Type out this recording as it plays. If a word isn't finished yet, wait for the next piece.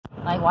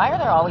Like, why are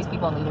there always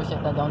people in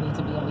leadership that don't need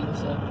to be in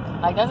leadership?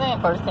 Like,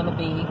 doesn't First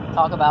Timothy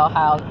talk about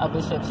how a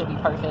bishop should be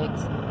perfect?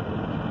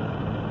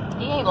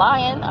 He ain't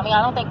lying. I mean,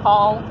 I don't think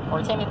Paul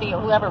or Timothy or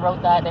whoever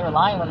wrote that, they were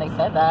lying when they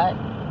said that.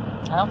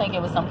 I don't think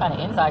it was some kind of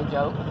inside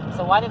joke.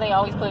 So why do they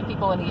always put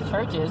people in these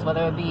churches,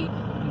 whether it be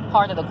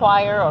part of the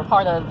choir or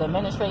part of the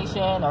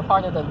administration or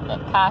part of the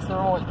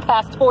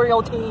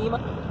pastoral team?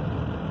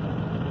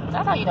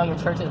 That's how you know your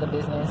church is a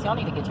business. Y'all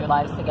need to get your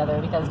lives together,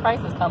 because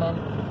Christ is coming,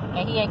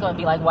 and he ain't going to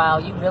be like, wow,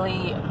 you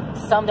really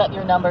summed up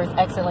your numbers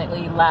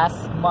excellently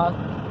last month,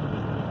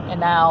 and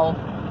now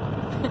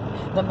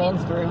the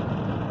men's group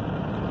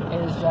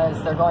is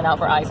just, they're going out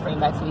for ice cream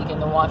next week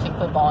and they're watching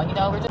football. And, you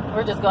know,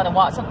 we're just going to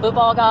watch some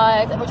football,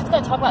 guys, and we're just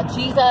going to talk about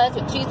Jesus,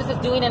 what Jesus is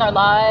doing in our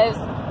lives.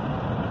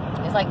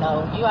 It's like,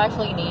 no, you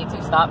actually need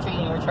to stop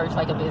treating your church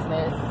like a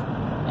business,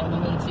 and you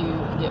need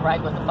to get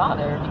right with the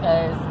Father,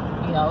 because,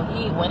 you know,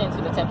 he went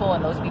into the temple,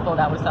 and those people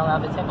that were selling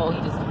out the temple, he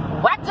just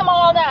whacked them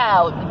all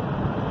out.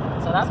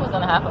 So that's what's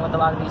going to happen with a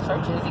lot of these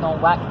churches. He's going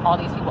to whack all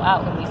these people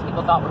out whom these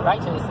people thought were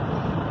righteous.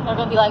 They're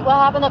going to be like, what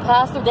happened to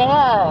Pastor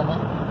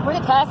Dan? Where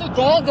did Pastor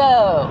Dan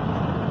go?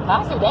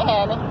 Pastor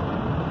Dan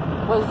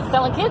was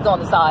selling kids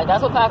on the side.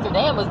 That's what Pastor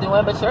Dan was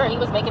doing. But sure, he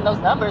was making those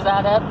numbers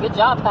add up. Good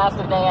job,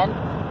 Pastor Dan.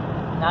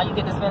 Now you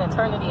get to spend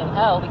eternity in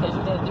hell because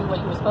you didn't do what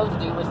you were supposed to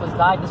do, which was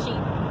guide the sheep.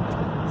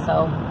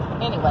 So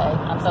anyway,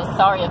 I'm so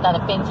sorry if that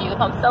offends you, if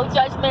I'm so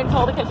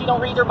judgmental because you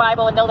don't read your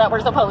Bible and know that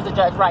we're supposed to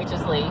judge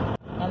righteously.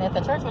 And if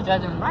the church was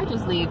judging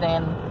righteously,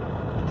 then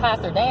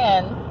Pastor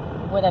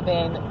Dan would have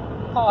been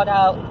called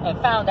out and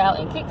found out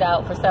and kicked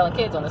out for selling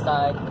kids on the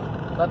side.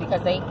 But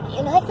because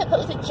you're not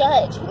supposed to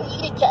judge. Who are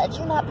you to judge?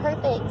 You're not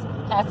perfect.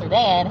 Pastor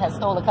Dan has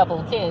stole a couple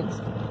of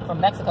kids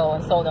from Mexico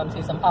and sold them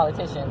to some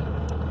politician.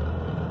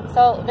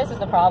 So this is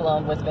the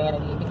problem with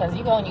vanity, because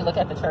you go and you look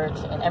at the church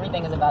and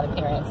everything is about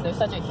appearance. There's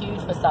such a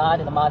huge facade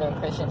in the modern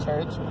Christian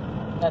church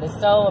that is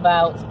so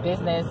about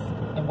business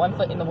and one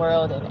foot in the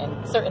world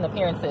and certain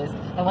appearances.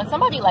 And when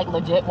somebody like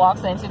legit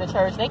walks into the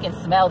church, they can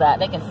smell that.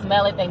 They can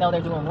smell it. They know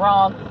they're doing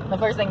wrong. The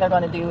first thing they're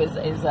going to do is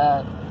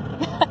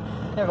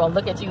they're going to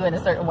look at you in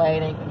a certain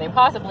way. They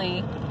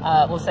possibly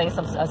will say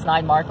a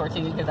snide mark or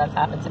two, because that's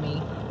happened to me.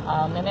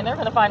 And then they're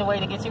going to find a way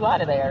to get you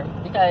out of there,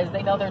 because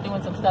they know they're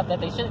doing some stuff that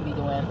they shouldn't be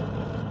doing.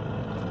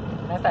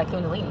 That's that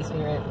Kundalini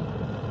spirit.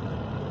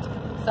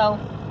 So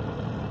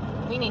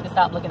we need to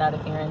stop looking at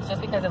appearance.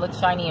 Just because it looks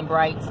shiny and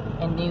bright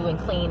and new and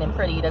clean and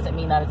pretty doesn't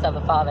mean that it's of the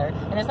Father.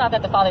 And it's not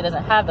that the Father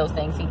doesn't have those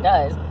things. He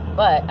does.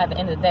 But at the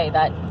end of the day,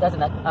 that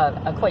doesn't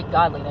equate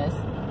godliness.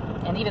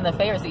 And even the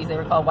Pharisees, they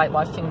were called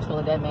whitewashed tombs full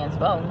of dead man's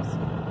bones.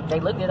 They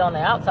looked good on the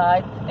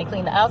outside. They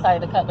cleaned the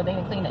outside of the cup, but they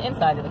didn't clean the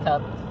inside of the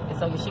cup. And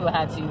so Yeshua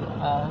had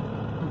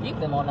to rebuke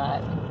them on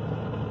that.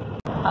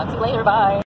 Talk to you later. Bye.